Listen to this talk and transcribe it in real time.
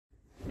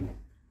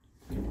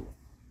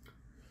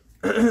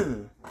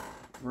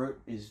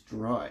Throat is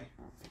dry.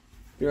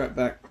 Be right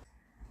back.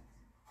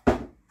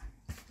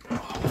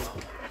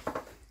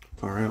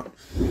 Far out.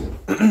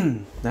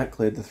 That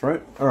cleared the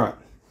throat. Alright.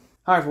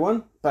 Hi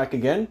everyone, back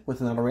again with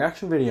another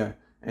reaction video.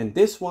 And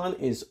this one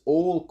is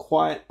All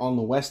Quiet on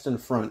the Western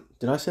Front.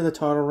 Did I say the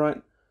title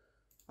right?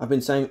 I've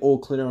been saying All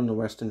Clear on the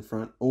Western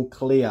Front. All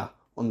Clear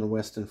on the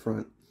Western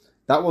Front.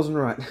 That wasn't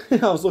right. I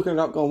was looking it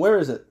up going, where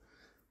is it?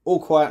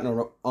 All Quiet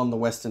on the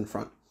Western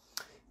Front.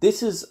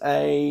 This is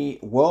a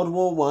World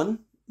War I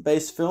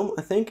based film,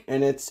 I think,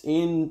 and it's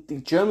in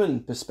the German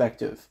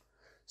perspective.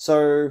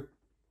 So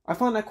I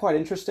find that quite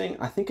interesting.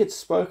 I think it's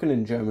spoken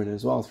in German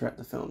as well throughout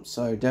the film,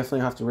 so definitely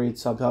have to read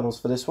subtitles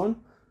for this one.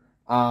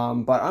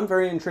 But I'm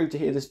very intrigued to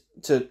hear this,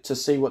 to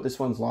see what this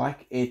one's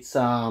like. It's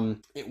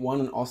it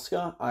won an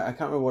Oscar. I can't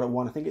remember what it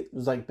won. I think it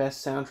was like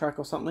best soundtrack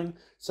or something.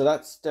 So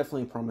that's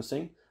definitely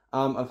promising.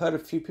 I've heard a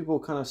few people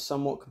kind of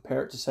somewhat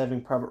compare it to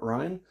Saving Private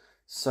Ryan.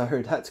 So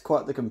that's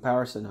quite the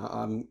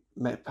comparison.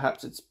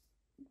 Perhaps it's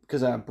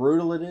because how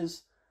brutal it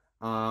is.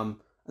 I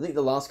think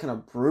the last kind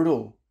of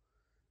brutal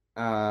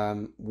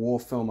war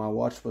film I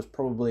watched was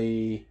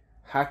probably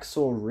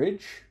Hacksaw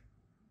Ridge.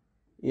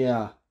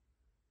 Yeah,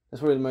 that's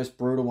probably the most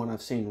brutal one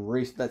I've seen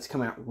that's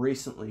come out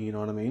recently, you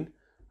know what I mean?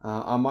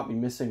 I might be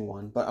missing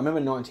one, but I remember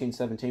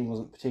 1917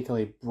 wasn't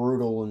particularly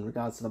brutal in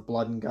regards to the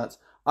blood and guts.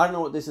 I don't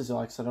know what this is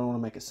like, so I don't want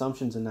to make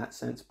assumptions in that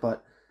sense,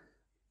 but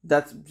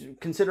that's,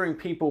 considering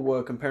people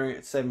were comparing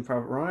it to Saving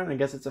Private Ryan, I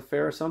guess it's a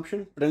fair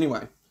assumption. But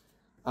anyway,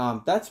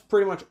 that's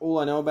pretty much all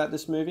I know about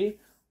this movie,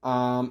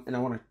 and I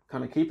want to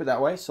kind of keep it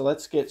that way, so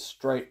let's get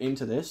straight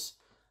into this.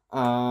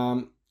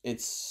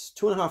 It's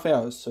 2.5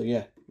 hours, so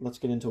yeah, let's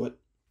get into it.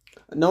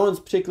 No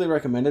one's particularly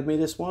recommended me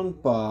this one,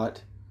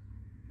 but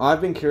I've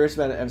been curious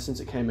about it ever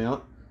since it came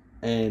out,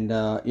 and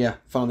yeah,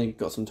 finally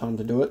got some time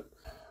to do it.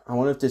 I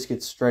wonder if this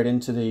gets straight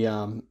into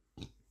the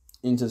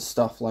into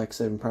stuff like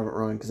Saving Private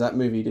Ryan, because that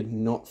movie did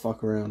not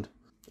fuck around.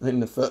 I think in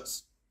the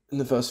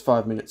first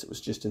 5 minutes it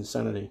was just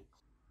insanity.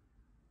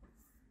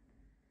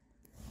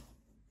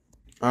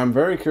 I'm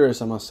very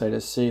curious, I must say,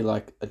 to see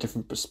like a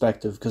different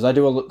perspective, because I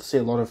do see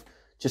a lot of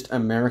just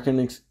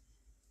American,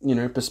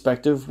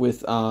 perspective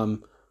with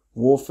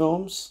war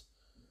films.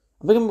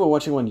 I think I remember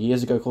watching one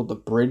years ago called The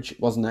Bridge.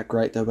 It wasn't that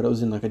great though, but it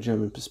was in like a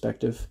German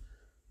perspective.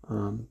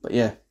 But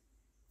yeah,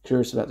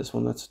 curious about this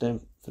one. That's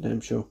for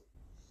damn sure.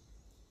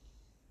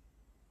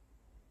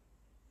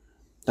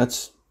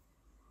 That's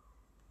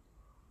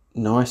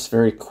nice,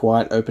 very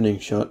quiet opening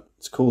shot.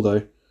 It's cool though.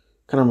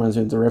 Kind of reminds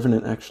me of The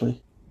Revenant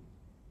actually.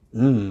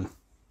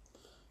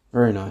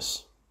 Very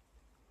nice.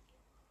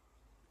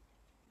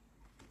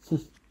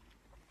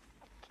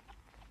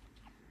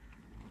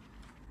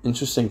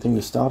 Interesting thing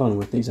to start on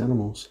with these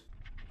animals.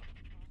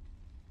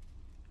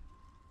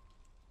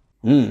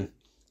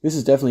 This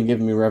is definitely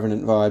giving me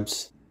Revenant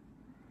vibes.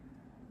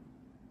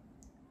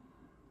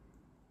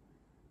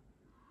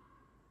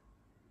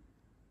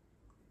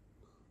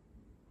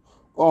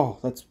 Oh,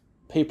 that's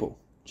people.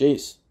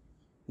 Jeez.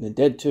 And they're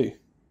dead too.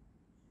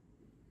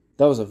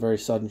 That was a very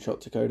sudden shot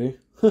to go to.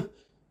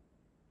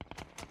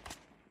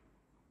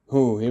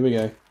 Oh, here we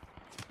go.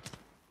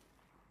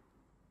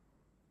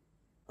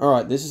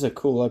 Alright, this is a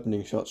cool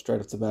opening shot straight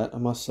off the bat, I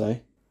must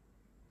say.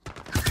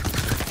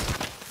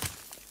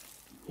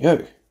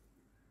 Yo.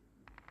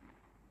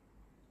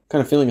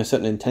 Kind of feeling a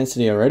certain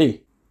intensity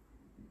already.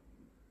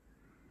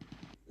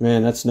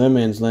 Man, that's no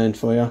man's land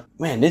for you.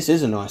 Man, this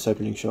is a nice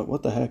opening shot.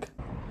 What the heck?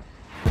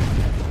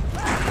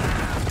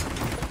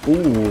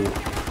 Ooh.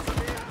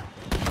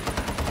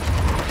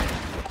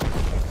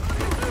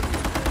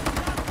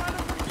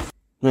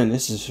 Man,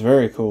 this is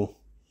very cool.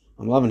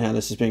 I'm loving how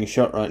this is being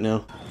shot right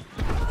now.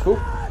 Cool.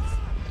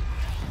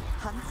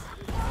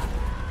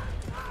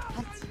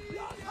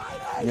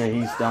 Yeah,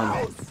 he's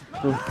done.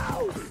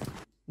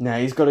 Now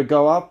he's got to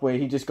go up where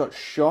he just got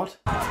shot.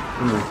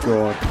 Oh my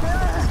god.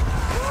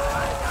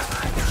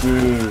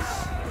 Jeez.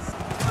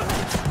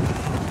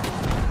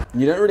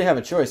 You don't really have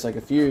a choice. Like,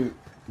 if you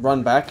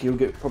run back, you'll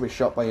get probably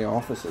shot by your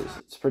officers.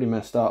 It's pretty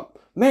messed up.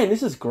 Man,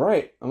 this is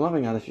great. I'm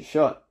loving how this is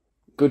shot.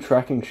 Good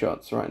tracking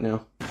shots right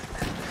now.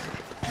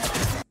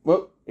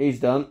 Whoop, he's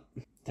done.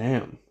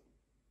 Damn.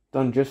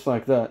 Done just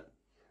like that.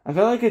 I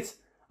feel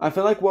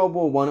like World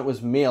War I, it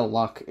was mere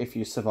luck if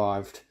you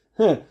survived.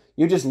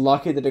 You're just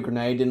lucky that a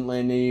grenade didn't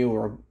land near you,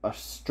 or a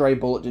stray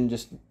bullet didn't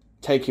just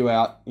take you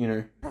out, you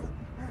know.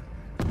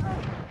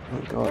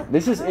 Oh god.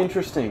 This is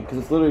interesting, because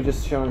it's literally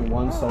just showing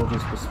one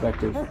soldier's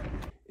perspective.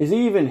 Is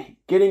he even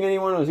getting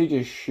anyone, or is he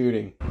just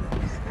shooting?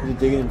 Is he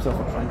digging himself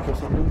a trench or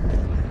something?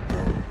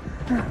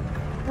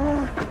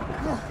 Oh.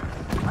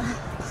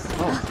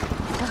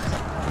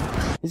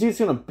 Is he just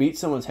gonna beat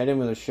someone's head in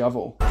with a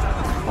shovel?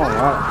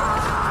 Alright.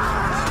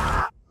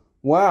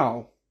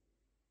 Wow.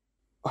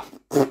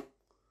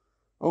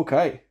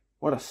 Okay.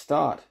 What a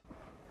start.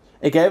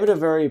 It gave it a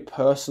very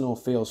personal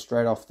feel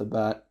straight off the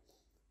bat,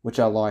 which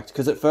I liked.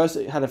 Because at first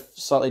it had a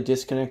slightly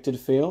disconnected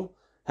feel.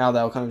 How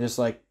they were kind of just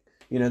like,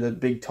 you know, the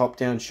big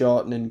top-down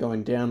shot and then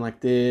going down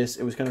like this.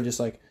 It was kind of just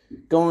like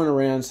going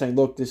around saying,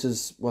 look, this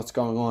is what's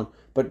going on.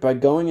 But by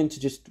going into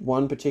just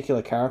one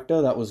particular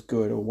character, that was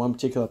good, or one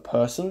particular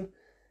person,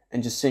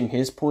 and just seeing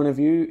his point of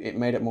view, it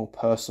made it more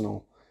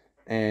personal.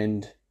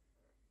 And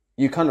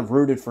you kind of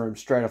rooted for him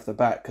straight off the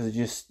bat because of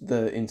just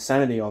the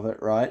insanity of it,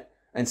 right?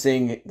 And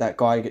seeing that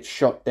guy get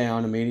shot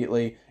down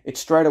immediately, it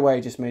straight away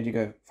just made you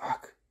go,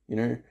 fuck, you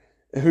know,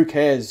 who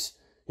cares?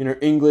 You know,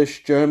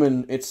 English,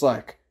 German, it's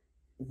like,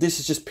 this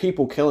is just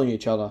people killing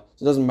each other.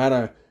 So it doesn't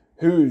matter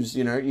who's,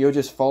 you know, you're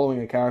just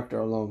following a character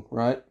along,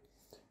 right?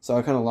 So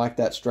I kind of liked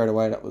that straight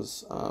away. That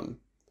was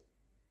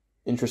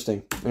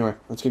interesting. Anyway,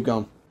 let's keep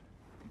going.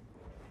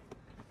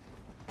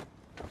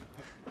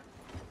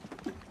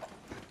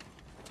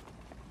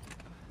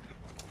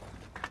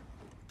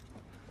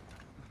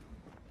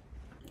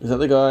 Is that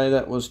the guy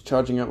that was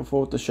charging up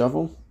before with the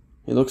shovel?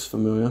 He looks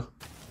familiar.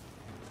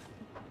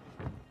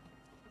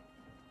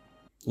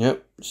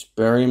 Yep, just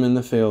bury him in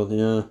the field,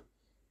 yeah.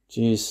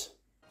 Jeez.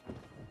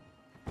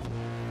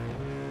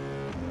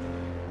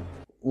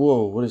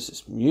 Whoa, what is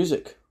this?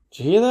 Music?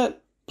 Did you hear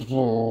that? I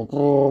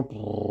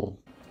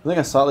think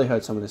I slightly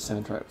heard some of this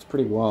soundtrack. It's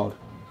pretty wild.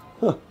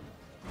 Huh.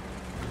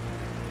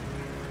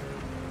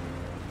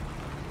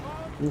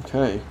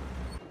 Okay.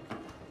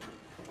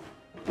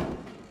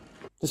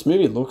 This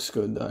movie looks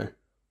good though.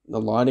 The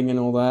lighting and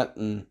all that,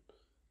 and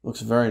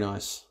looks very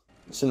nice.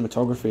 The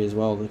cinematography as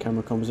well, the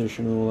camera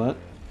composition and all that.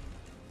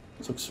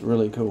 This looks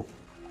really cool.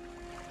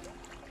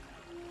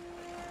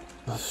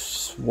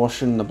 Just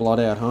washing the blood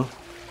out, huh?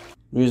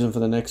 Using for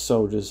the next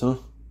soldiers, huh?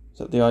 Is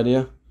that the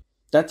idea?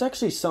 That's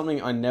actually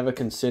something I never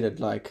considered.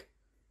 Like,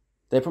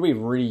 they probably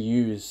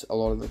reuse a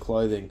lot of the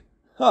clothing.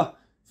 Huh!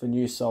 For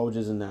new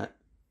soldiers and that.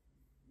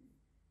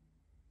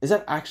 Is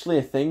that actually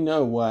a thing?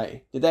 No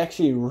way. Did they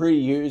actually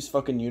reuse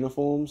fucking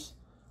uniforms?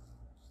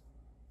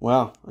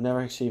 Wow, I never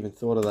actually even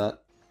thought of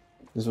that.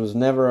 This was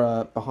never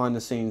a behind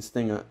the scenes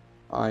thing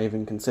I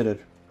even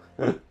considered.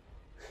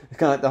 It's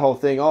kind of like the whole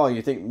thing, oh,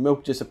 you think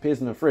milk just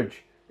appears in the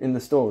fridge in the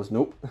stores?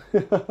 Nope.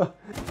 I'm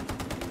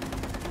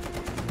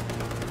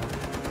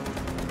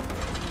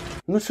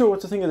not sure what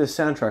to think of this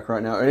soundtrack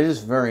right now. It is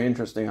very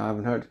interesting. I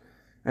haven't heard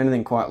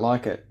anything quite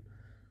like it.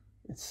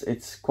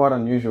 It's quite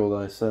unusual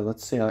though, so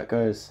let's see how it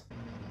goes.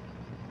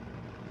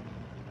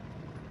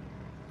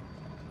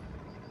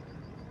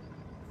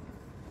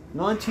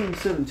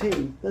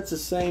 (1917). That's the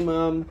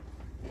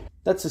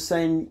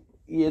same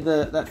year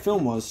that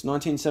film was.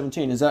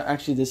 1917. Is that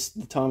actually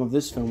the time of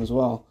this film as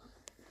well?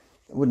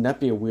 Wouldn't that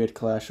be a weird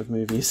clash of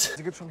movies?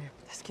 Das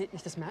geht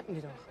nicht, das merken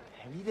die doch.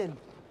 Wie denn?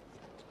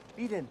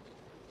 Wie denn?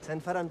 Ist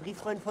dein Vater ein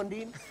Brieffreund von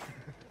denen?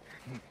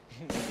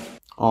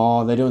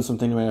 Oh, they're doing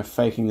something about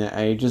faking their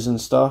ages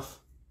and stuff.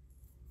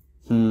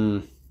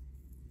 Because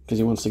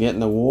he wants to get in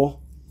the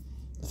war.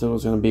 I thought it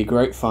was going to be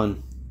great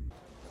fun.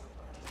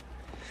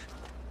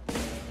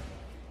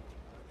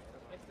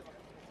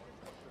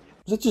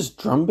 Is that just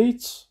drum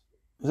beats?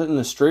 Is that in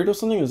the street or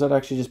something? Or is that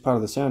actually just part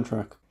of the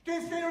soundtrack?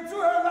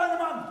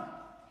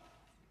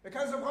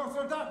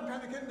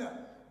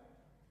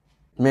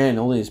 Man,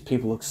 all these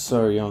people look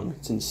so young.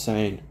 It's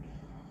insane.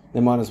 They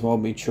might as well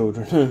be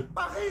children.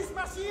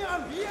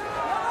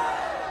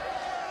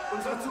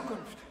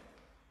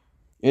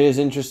 It is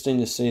interesting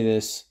to see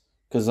this,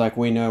 because like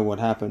we know what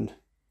happened.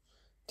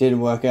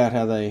 Didn't work out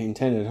how they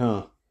intended,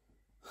 huh?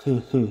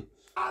 It'd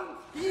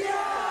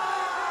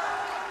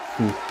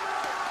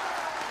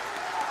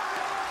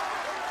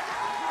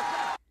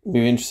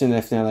be interesting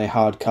if now they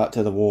hard cut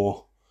to the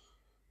war.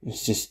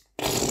 It's just,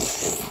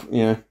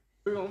 you know.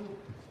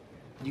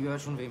 Die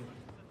gehört schon wem?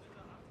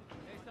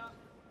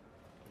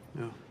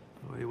 Ja,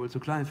 aber ihr wohl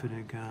zu klein für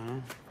den Kerl,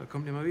 ne? Da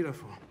kommt ihr mal wieder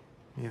vor.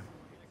 Hier,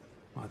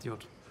 Mart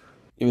J.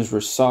 It was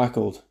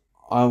recycled.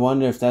 I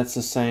wonder if that's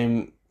the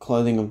same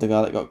clothing of the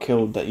guy that got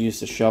killed that used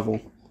the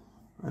shovel.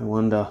 I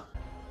wonder.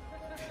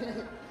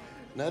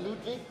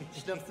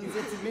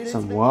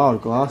 Some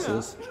wild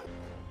glasses.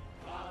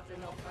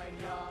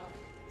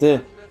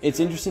 It's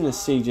interesting to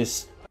see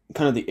just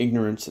kind of the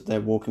ignorance that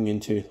they're walking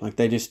into. Like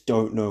they just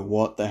don't know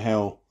what the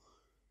hell,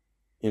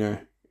 you know,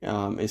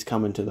 is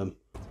coming to them.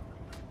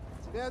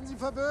 Sie werden sie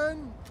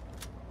verwöhnen,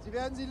 sie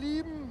werden sie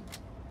lieben.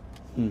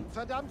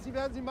 Verdammt, sie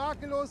werden sie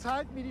makellos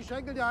halten wie die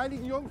Schenkel der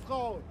heiligen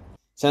Jungfrau.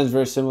 Sounds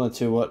very similar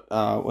to what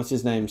what's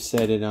his name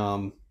said in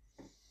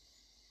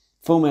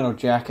Full Metal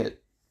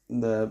Jacket.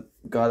 The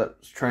guy that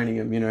was training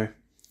him, you know,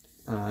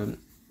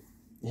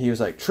 he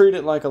was like, treat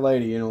it like a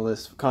lady and all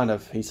this, kind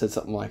of. He said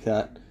something like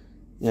that.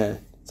 Yeah,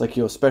 it's like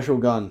your special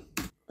gun.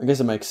 I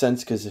guess it makes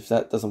sense, because if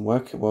that doesn't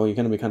work, well, you're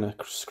going to be kind of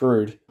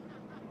screwed.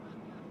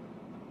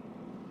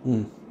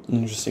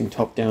 Interesting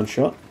top-down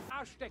shot.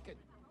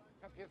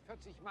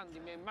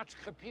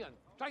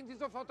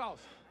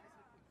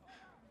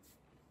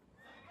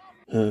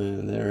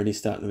 They're already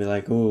starting to be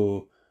like,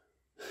 ooh,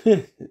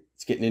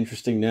 it's getting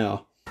interesting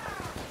now.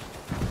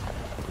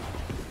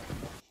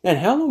 And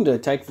how long did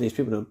it take for these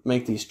people to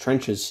make these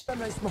trenches?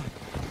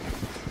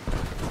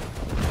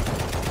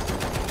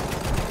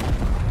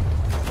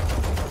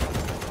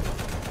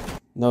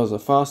 Those were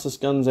the fastest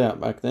guns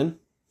out back then.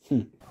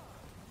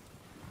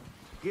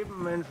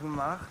 Geben Menschen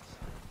Macht.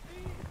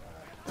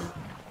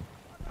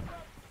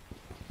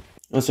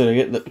 Oh, so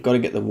got to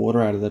get the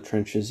water out of the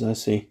trenches, I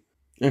see.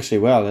 Actually,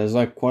 wow, there's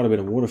like quite a bit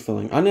of water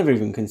filling. I never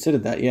even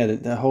considered that. Yeah,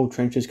 the whole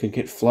trenches could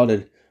get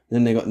flooded.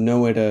 Then they got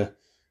nowhere to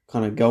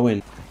kind of go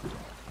in.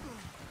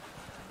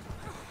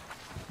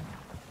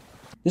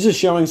 This is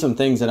showing some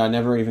things that I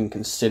never even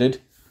considered,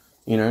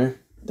 you know,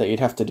 that you'd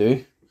have to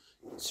do.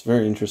 It's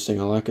very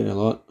interesting. I like it a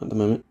lot at the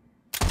moment.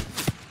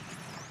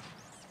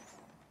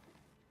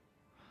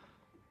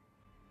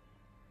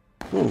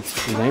 Oh,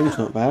 his aim's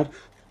not bad.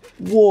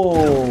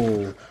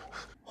 Whoa!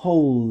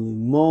 Holy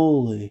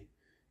moly.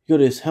 You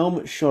got his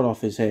helmet shot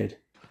off his head.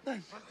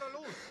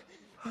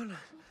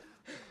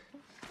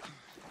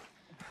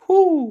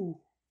 Whoo!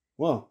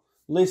 Well,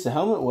 at least the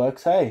helmet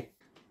works, hey?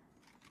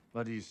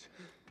 War dies?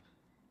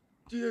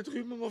 Die hier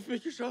drüben haben auf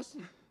mich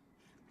geschossen.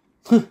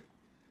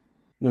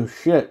 No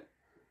shit.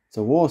 It's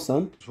a war,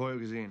 son. Vorher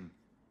gesehen.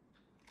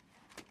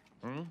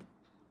 Hm?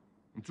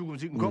 Im Zug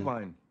zieht einen Kopf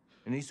ein.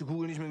 Wenn die nächste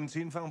Kugel nicht mit den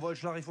Zähnen fangen wollt,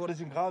 schlage ich vor, dass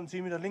den Graben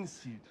 10 Meter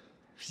links zieht.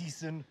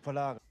 Schießen,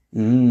 verlagern.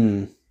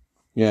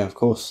 Yeah, of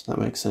course. That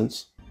makes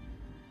sense.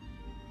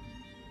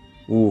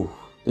 Ooh,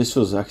 this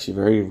was actually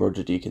very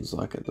Roger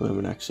Deakins-like at the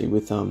moment, actually.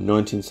 With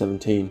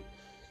 1917,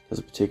 there's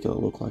a particular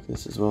look like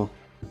this as well.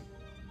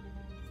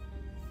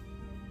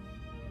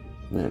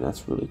 Man,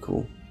 that's really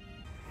cool.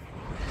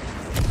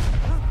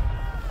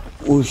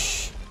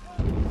 Whoosh.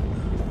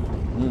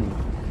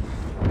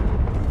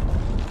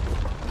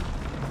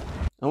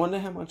 I wonder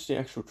how much the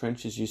actual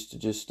trenches used to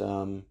just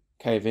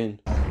cave in.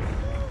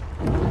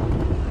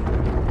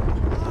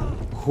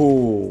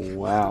 Oh,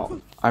 wow.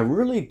 I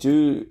really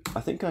do, I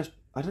think I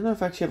don't know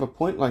if I actually have a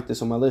point like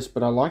this on my list,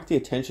 but I like the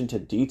attention to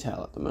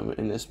detail at the moment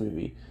in this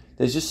movie.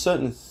 There's just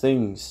certain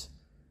things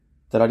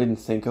that I didn't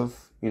think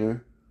of, you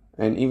know,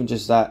 and even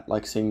just that,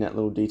 like seeing that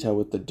little detail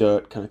with the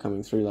dirt kind of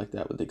coming through like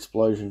that with the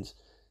explosions.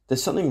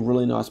 There's something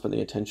really nice about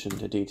the attention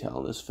to detail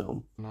in this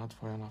film.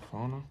 Nahtfeuer nach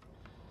vorne.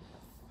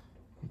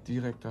 Und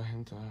direkt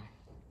dahinter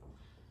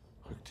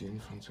rückt die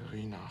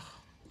Infanterie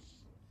nach.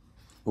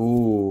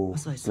 Ooh,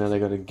 now they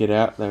gotta get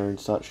out there and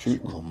start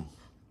shooting.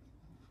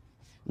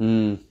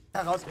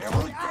 Heraus!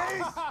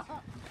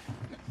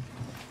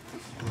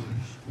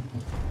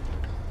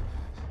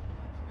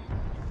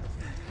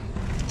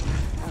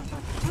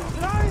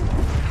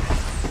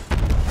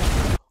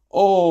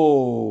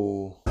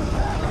 Oh!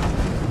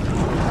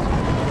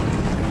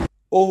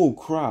 Oh,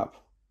 crap.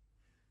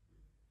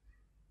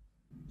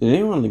 Did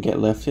anyone get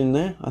left in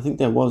there? I think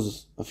there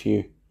was a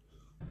few.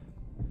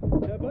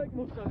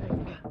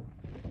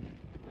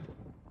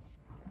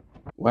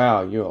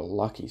 Wow, you're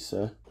lucky,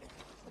 sir.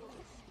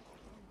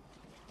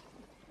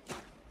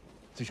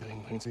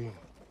 Sicherling bringt sie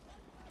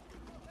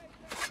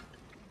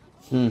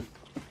Hmm. hin.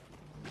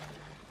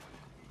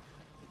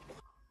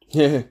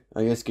 Yeah,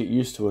 I guess get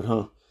used to it,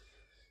 huh?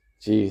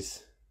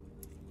 Jeez.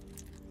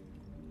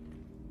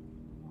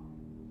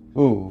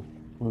 Ooh,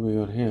 what do we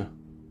got here?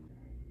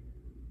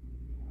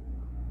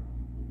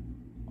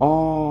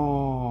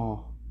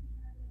 Oh,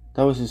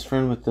 that was his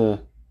friend with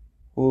the...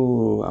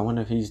 Ooh, I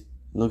wonder if he's...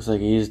 Looks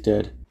like he is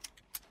dead.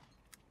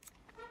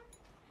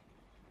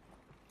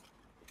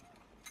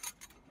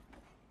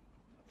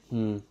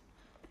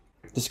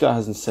 This guy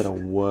hasn't said a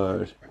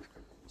word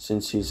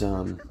since he's,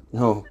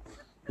 oh,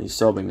 he's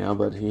sobbing now,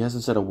 but he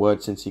hasn't said a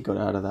word since he got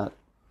out of that,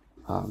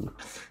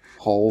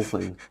 hole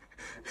thing.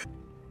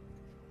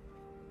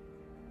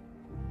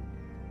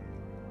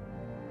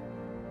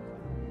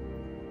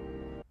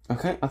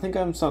 Okay, I think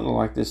I'm starting to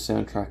like this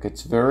soundtrack.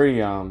 It's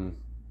very, oh,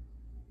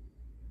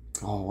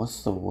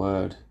 what's the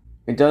word?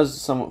 It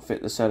does somewhat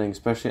fit the setting,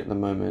 especially at the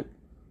moment,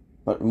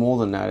 but more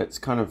than that, it's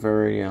kind of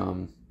very,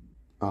 oh,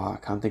 I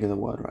can't think of the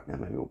word right now.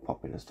 Maybe it'll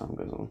pop in as time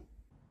goes on.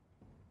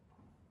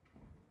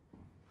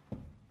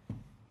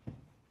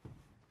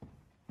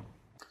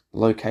 The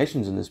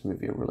locations in this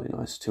movie are really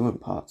nice too in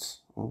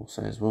parts, I will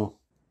say as well.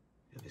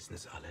 Wir wissen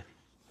es alle.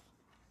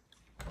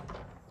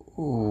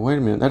 Oh, wait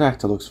a minute. That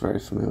actor looks very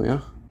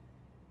familiar.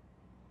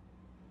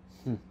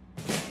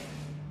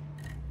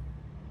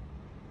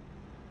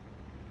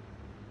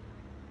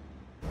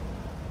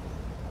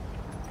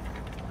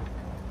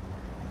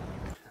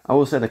 I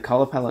will say the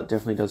colour palette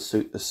definitely does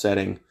suit the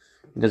setting.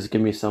 It does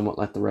give me somewhat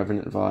like the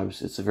Revenant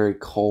vibes. It's a very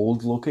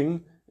cold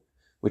looking,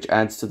 which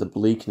adds to the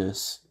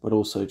bleakness, but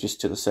also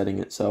just to the setting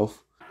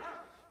itself.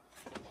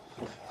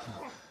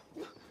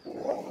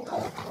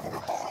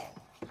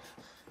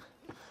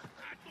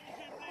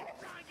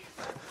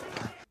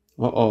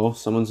 Uh-oh,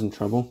 someone's in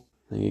trouble.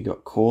 I think he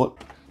got caught.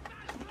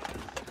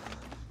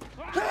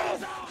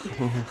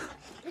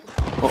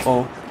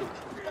 Uh-oh.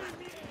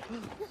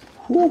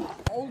 Whew.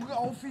 Augen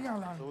auf, Finger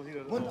lang.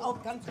 Und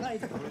auch ganz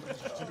leise.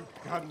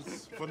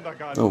 Ganz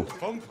wunderbar. Oh,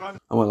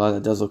 I won't lie,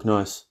 that does look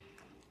nice.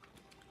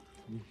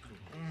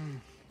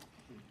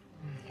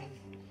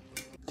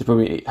 They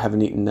probably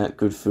haven't eaten that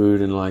good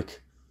food in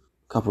like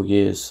a couple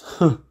years.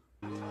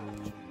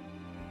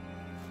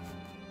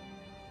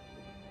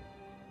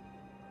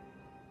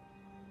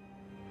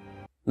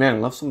 Man, I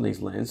love some of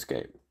these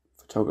landscape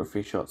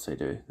photography shots they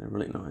do. They're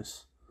really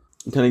nice.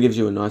 It kind of gives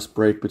you a nice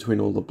break between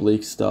all the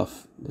bleak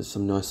stuff. There's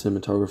some nice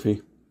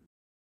cinematography.